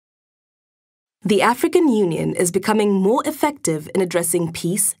The African Union is becoming more effective in addressing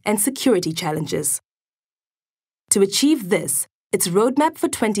peace and security challenges. To achieve this, its roadmap for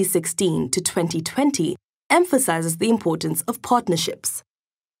 2016 to 2020 emphasizes the importance of partnerships.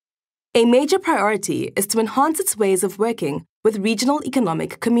 A major priority is to enhance its ways of working with regional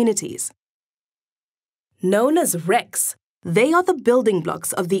economic communities. Known as RECs, they are the building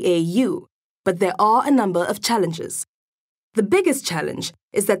blocks of the AU, but there are a number of challenges. The biggest challenge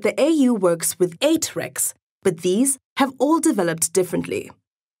is that the AU works with 8 RECs, but these have all developed differently.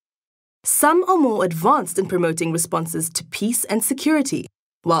 Some are more advanced in promoting responses to peace and security,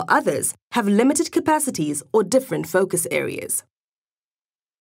 while others have limited capacities or different focus areas.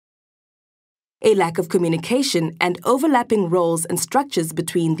 A lack of communication and overlapping roles and structures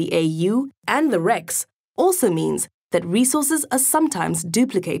between the AU and the RECs also means that resources are sometimes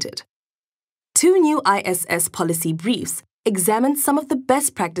duplicated. 2 new ISS policy briefs examined some of the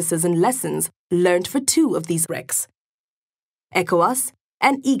best practices and lessons learned for 2 of these RECs, ECOWAS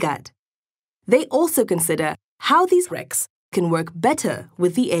and IGAD. They also consider how these RECs can work better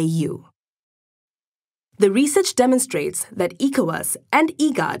with the AU. The research demonstrates that ECOWAS and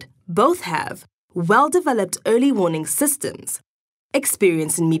IGAD both have well-developed early warning systems,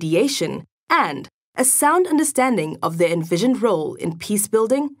 experience in mediation, and a sound understanding of their envisioned role in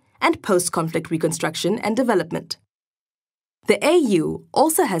peacebuilding and post-conflict reconstruction and development. The AU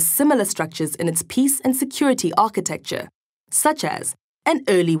also has similar structures in its peace and security architecture, such as an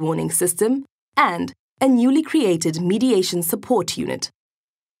early warning system and a newly created mediation support unit.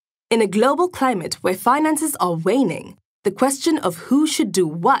 In a global climate where finances are waning, the question of who should do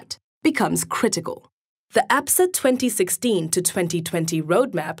what becomes critical. The APSA 2016 to 2020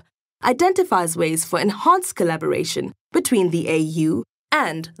 roadmap identifies ways for enhanced collaboration between the AU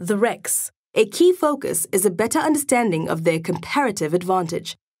and the RECs. A key focus is a better understanding of their comparative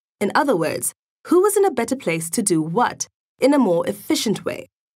advantage. In other words, who is in a better place to do what in a more efficient way.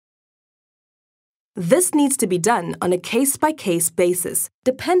 This needs to be done on a case-by-case basis,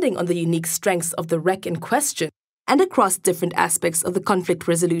 depending on the unique strengths of the REC in question and across different aspects of the conflict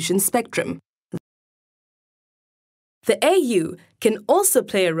resolution spectrum. The AU can also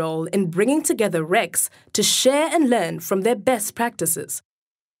play a role in bringing together RECs to share and learn from their best practices.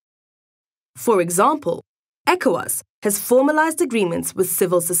 For example, ECOWAS has formalized agreements with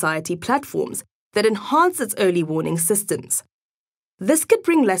civil society platforms that enhance its early warning systems. This could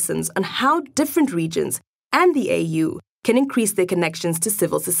bring lessons on how different regions and the AU can increase their connections to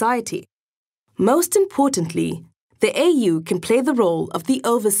civil society. Most importantly, the AU can play the role of the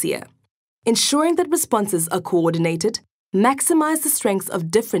overseer, ensuring that responses are coordinated, maximize the strengths of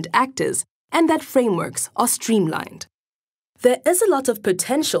different actors, and that frameworks are streamlined. There is a lot of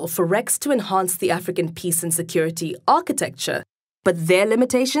potential for RECs to enhance the African peace and security architecture, but their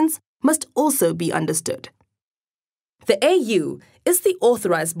limitations must also be understood. The AU is the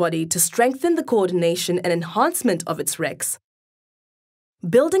authorized body to strengthen the coordination and enhancement of its RECs.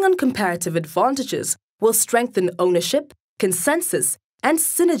 Building on comparative advantages will strengthen ownership, consensus, and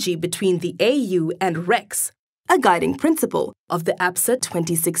synergy between the AU and RECs, a guiding principle of the APSA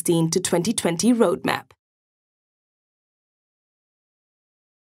 2016 to 2020 roadmap.